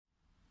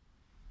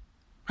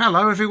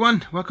Hello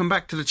everyone, welcome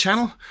back to the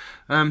channel.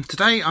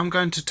 Today I'm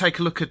going to take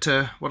a look at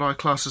what I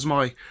class as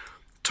my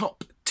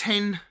top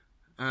 10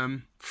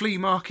 flea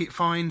market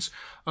finds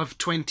of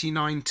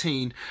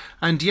 2019.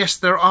 And yes,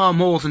 there are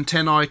more than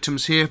 10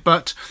 items here,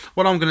 but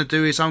what I'm going to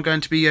do is I'm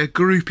going to be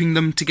grouping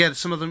them together.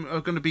 Some of them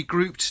are going to be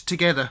grouped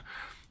together,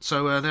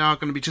 so they are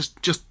going to be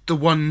just the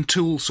one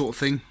tool sort of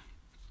thing.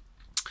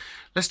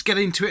 Let's get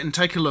into it and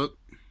take a look.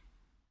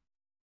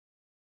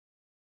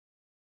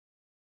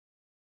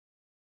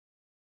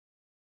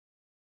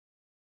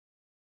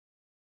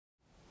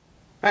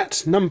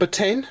 At number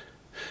 10,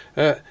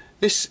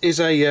 this is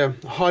a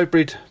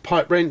hybrid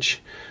pipe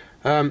wrench.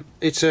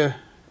 It's an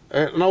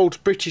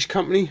old British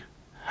company,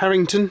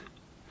 Harrington,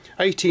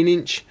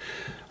 18-inch.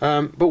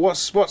 But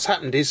what's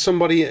happened is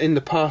somebody in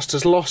the past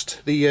has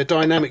lost the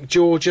dynamic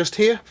jaw just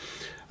here,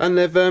 and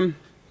they've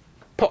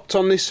popped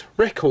on this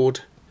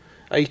record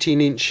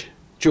 18-inch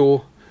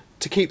jaw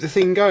to keep the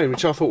thing going,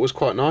 which I thought was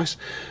quite nice.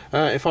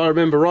 If I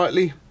remember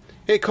rightly,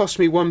 it cost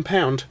me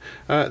 £1.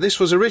 This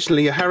was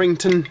originally a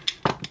Harrington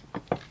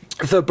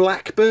The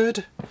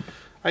Blackbird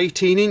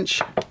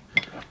 18-inch.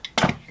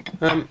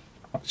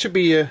 Should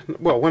be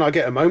well, when I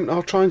get a moment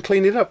I'll try and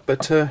clean it up,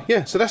 but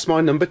yeah, so that's my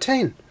number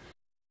 10.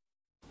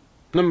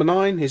 Number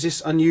 9 is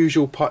this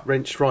unusual pipe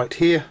wrench right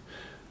here.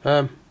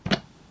 Can't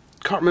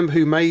remember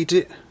who made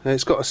it.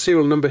 It's got a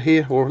serial number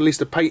here, or at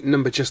least a patent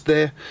number just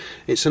there.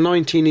 It's a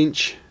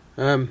 19-inch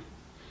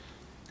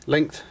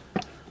length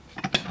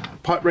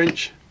pipe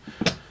wrench.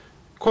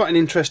 Quite an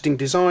interesting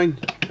design.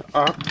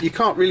 You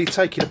can't really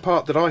take it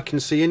apart that I can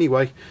see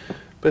anyway,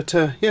 but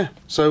yeah,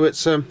 so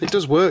it's it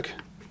does work.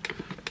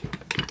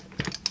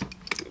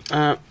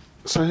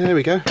 So there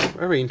we go,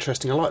 very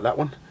interesting. I like that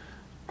one.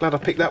 Glad I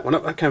picked that one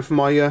up. That came from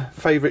my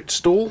favourite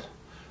stall.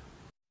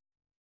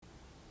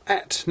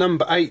 At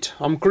number 8,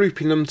 I'm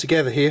grouping them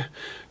together here,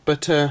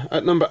 but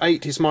at number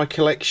 8 is my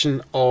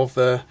collection of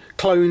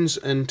clones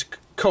and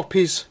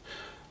copies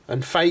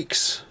and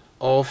fakes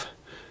of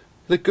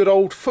the good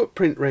old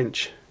footprint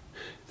wrench.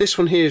 This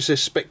one here is a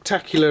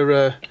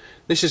spectacular,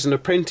 this is an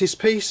apprentice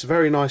piece,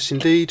 very nice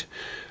indeed.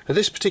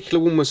 This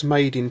particular one was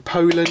made in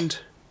Poland.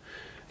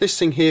 This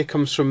thing here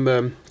comes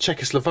from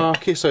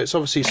Czechoslovakia, so it's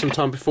obviously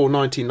sometime before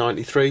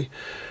 1993.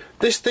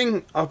 This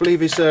thing, I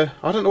believe, is, I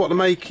don't know what the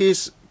make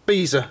is,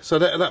 Beezer, so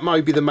that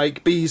might be the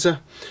make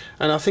Beezer.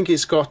 And I think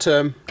it's got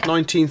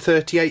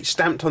 1938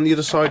 stamped on the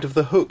other side of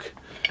the hook.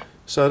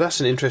 So that's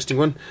an interesting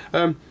one.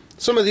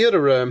 Some of the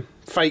other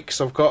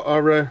fakes I've got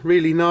are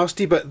really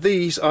nasty, but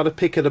these are the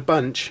pick of the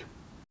bunch.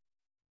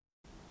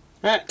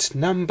 At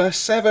number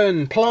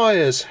 7,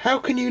 pliers. How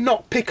can you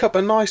not pick up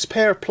a nice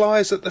pair of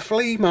pliers at the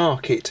flea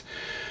market?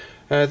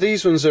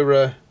 These ones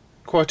are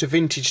quite a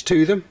vintage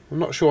to them. I'm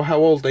not sure how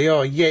old they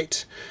are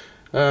yet.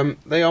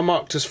 They are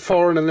marked as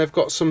foreign, and they've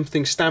got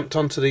something stamped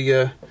onto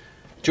the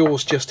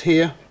jaws just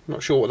here. I'm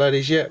not sure what that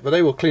is yet, but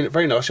they will clean it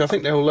very nicely. I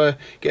think they'll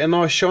get a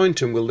nice shine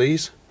to them, will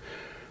these?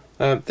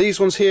 These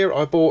ones here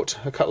I bought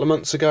a couple of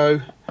months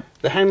ago.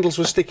 The handles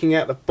were sticking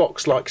out the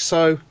box like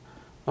so.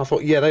 I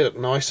thought, yeah, they look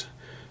nice.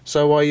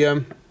 So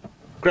I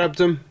grabbed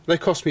them. They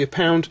cost me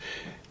 £1.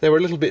 They were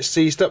a little bit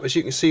seized up. As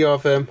you can see,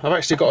 I've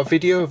actually got a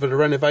video of a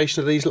renovation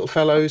of these little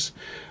fellows.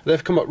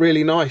 They've come up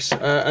really nice,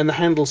 and the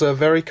handles are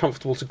very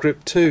comfortable to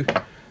grip too.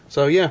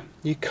 So yeah,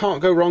 you can't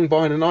go wrong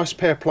buying a nice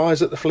pair of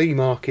pliers at the flea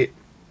market.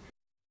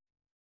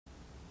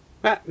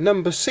 At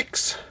number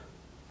 6,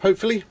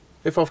 hopefully,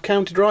 if I've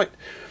counted right,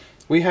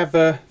 we have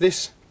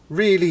this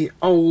really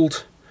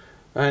old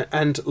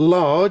and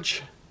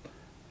large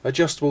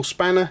adjustable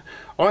spanner.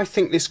 I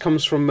think this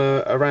comes from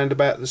around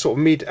about the sort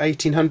of mid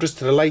 1800s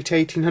to the late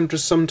 1800s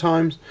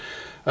sometimes.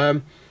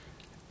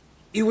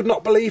 You would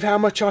not believe how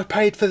much I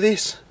paid for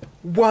this.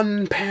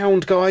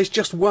 £1, guys,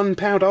 just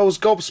 £1. I was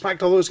gobsmacked. I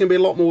thought it was going to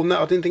be a lot more than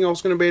that. I didn't think I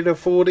was going to be able to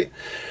afford it.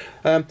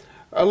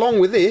 Along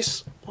with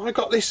this, I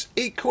got this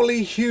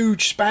equally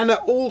huge spanner,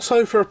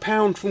 also for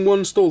 £1 from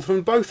one stall,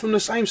 both from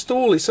the same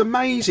stall. It's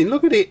amazing,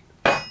 look at it.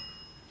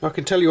 I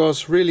can tell you I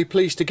was really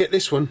pleased to get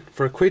this one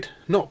for £1.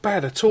 Not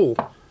bad at all.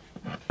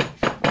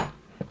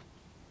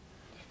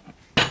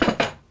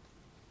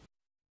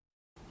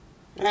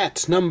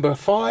 At number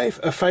 5,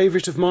 a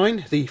favourite of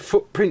mine, the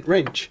footprint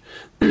wrench.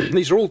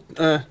 These are all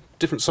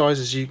different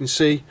sizes, as you can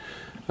see.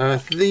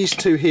 These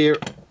two here,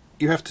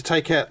 you have to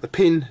take out the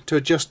pin to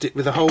adjust it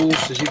with the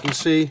holes, as you can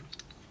see.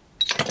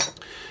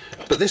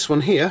 But this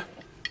one here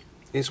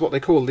is what they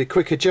call the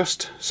quick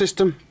adjust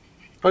system.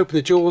 Open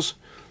the jaws,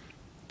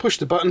 push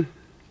the button,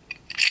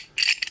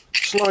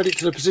 slide it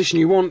to the position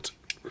you want,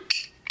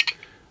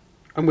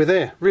 and we're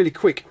there, really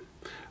quick.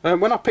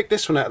 When I picked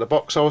this one out of the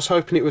box, I was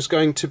hoping it was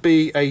going to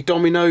be a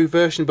domino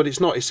version, but it's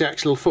not. It's the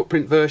actual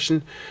footprint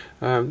version.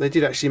 They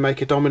did actually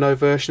make a domino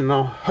version, and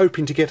I'm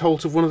hoping to get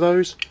hold of one of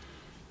those.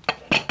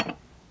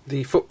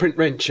 The footprint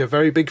wrench, a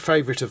very big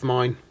favourite of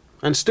mine,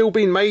 and still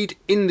being made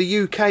in the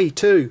UK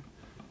too.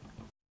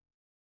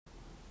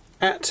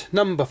 At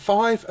number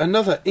 5,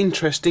 another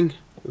interesting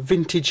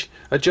vintage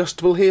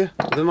adjustable here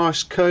with a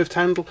nice curved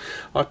handle.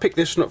 I picked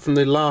this one up from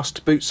the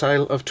last boot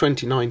sale of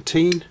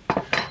 2019.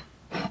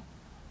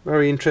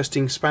 Very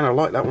interesting spanner. I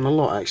like that one a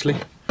lot actually.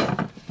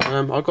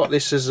 I got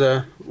this as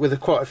with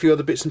quite a few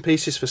other bits and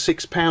pieces for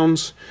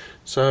 £6.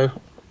 So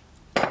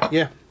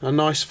yeah, a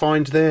nice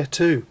find there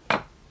too.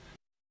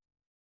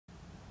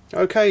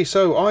 Okay,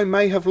 so I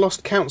may have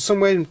lost count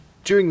somewhere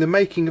during the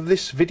making of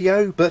this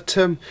video, but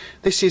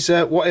this is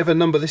whatever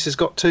number this has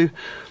got to,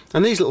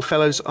 and these little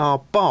fellows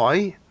are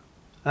by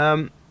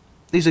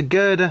these are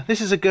Girder.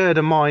 This is a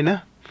Girder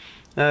Minor,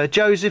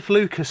 Joseph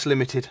Lucas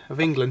Limited of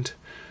England.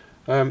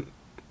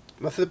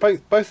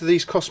 Both of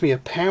these cost me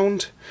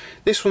 £1.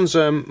 This one's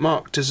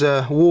marked as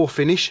a war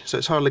finish, so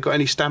it's hardly got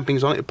any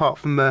stampings on it apart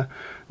from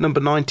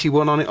number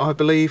 91 on it, I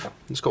believe.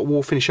 It's got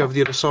war finish over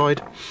the other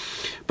side.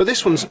 But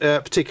this one's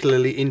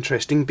particularly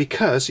interesting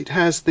because it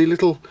has the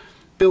little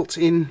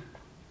built-in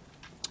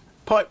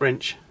pipe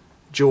wrench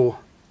jaw,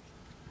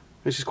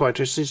 which is quite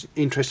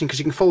interesting because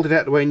you can fold it out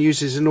of the way and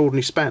use it as an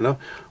ordinary spanner,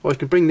 or you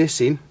can bring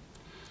this in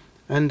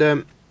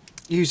and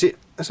use it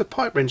as a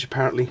pipe wrench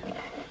apparently.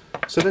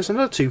 So there's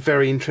another two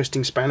very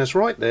interesting spanners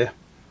right there.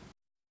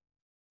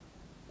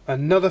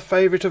 Another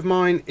favourite of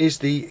mine is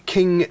the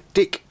King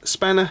Dick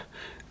spanner.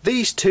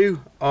 These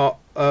two are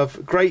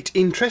of great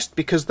interest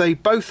because they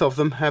both of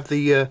them have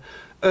the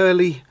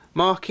early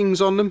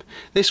markings on them.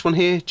 This one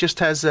here just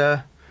has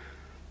a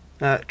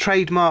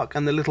trademark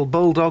and the little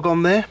bulldog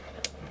on there,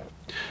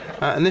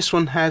 and this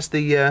one has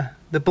the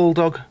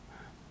bulldog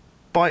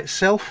by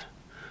itself.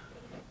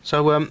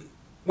 So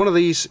one of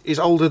these is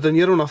older than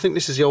the other one. I think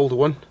this is the older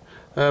one.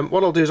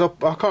 What I'll do is I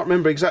can't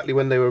remember exactly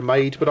when they were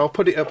made, but I'll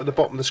put it up at the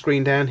bottom of the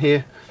screen down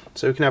here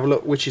so we can have a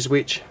look which is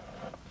which.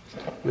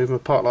 Move them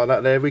apart like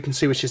that there, we can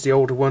see which is the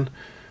older one.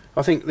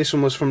 I think this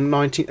one was from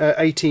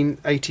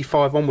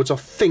 1885 onwards. I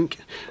think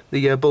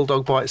the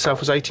Bulldog by itself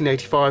was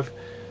 1885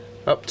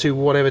 up to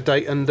whatever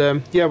date, and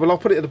yeah, well, I'll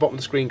put it at the bottom of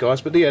the screen,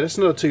 guys, but yeah, that's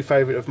another two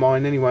favourite of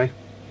mine anyway.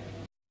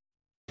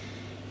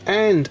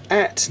 And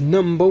at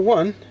number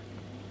 1,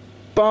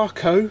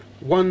 Barco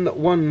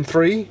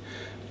 113,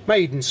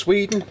 made in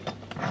Sweden.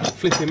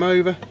 Flip him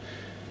over.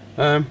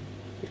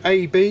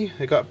 AB,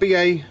 they got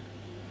BA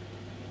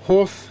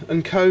Horth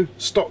and Co.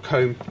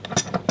 Stockholm.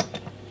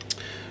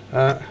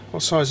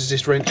 What size is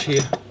this wrench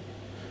here?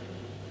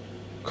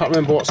 Can't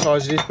remember what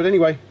size it is, but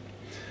anyway,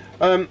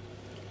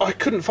 I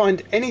couldn't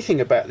find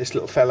anything about this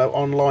little fellow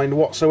online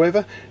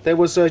whatsoever. There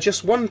was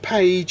just one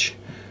page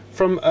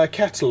from a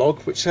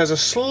catalogue which has a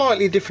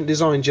slightly different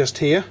design just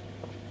here.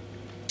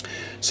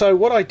 So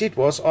what I did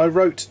was I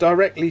wrote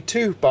directly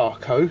to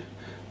Barco,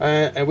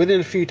 and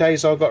within a few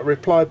days I got a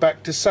reply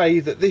back to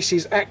say that this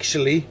is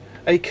actually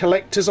a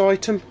collector's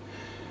item.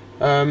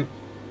 I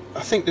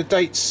think the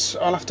dates,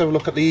 I'll have to have a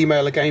look at the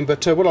email again,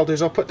 but what I'll do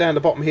is I'll put down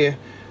the bottom here.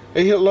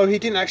 Although he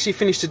didn't actually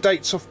finish the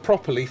dates off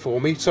properly for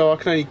me, so I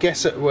can only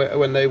guess at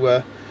when they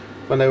were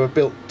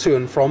built to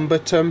and from.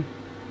 But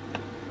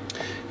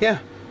yeah,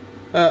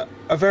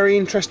 a very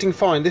interesting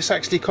find. This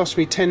actually cost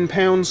me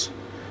 £10,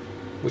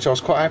 which I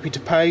was quite happy to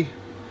pay.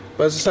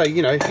 But as I say,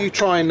 you know, if you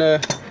try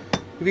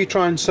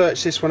and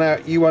search this one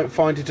out, you won't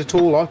find it at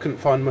all. I couldn't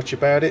find much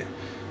about it.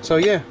 So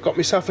yeah, got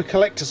myself a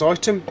collector's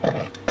item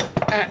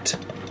at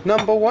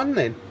number 1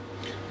 then.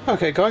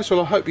 Okay guys,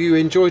 well I hope you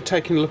enjoyed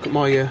taking a look at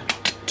my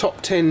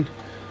top 10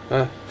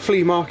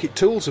 flea market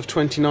tools of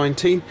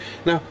 2019.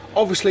 Now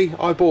obviously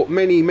I bought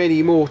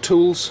many more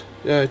tools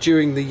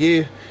during the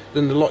year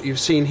than the lot you've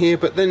seen here,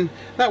 but then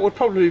that would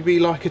probably be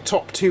like a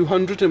top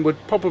 200 and would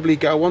probably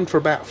go on for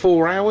about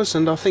 4 hours,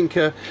 and I think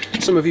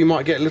some of you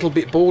might get a little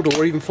bit bored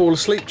or even fall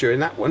asleep during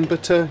that one.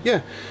 But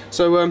yeah,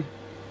 so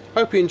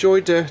hope you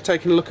enjoyed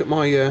taking a look at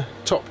my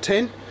top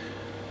 10.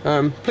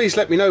 Please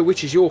let me know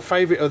which is your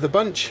favourite of the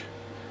bunch.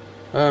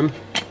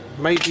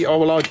 Maybe, oh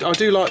well, I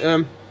do like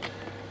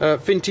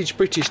vintage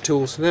British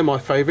tools. They're my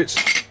favourites.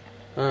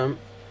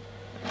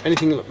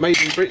 Anything made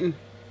in Britain,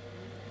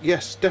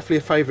 yes, definitely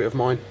a favourite of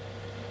mine.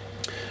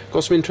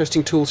 Got some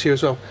interesting tools here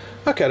as well.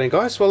 Okay then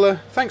guys, well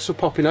thanks for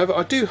popping over.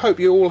 I do hope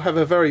you all have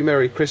a very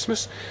Merry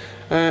Christmas,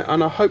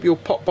 and I hope you'll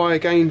pop by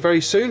again very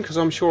soon, because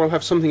I'm sure I'll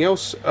have something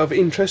else of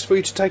interest for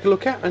you to take a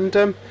look at.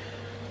 And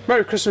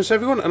Merry Christmas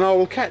everyone, and I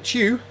will catch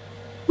you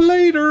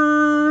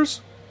laters.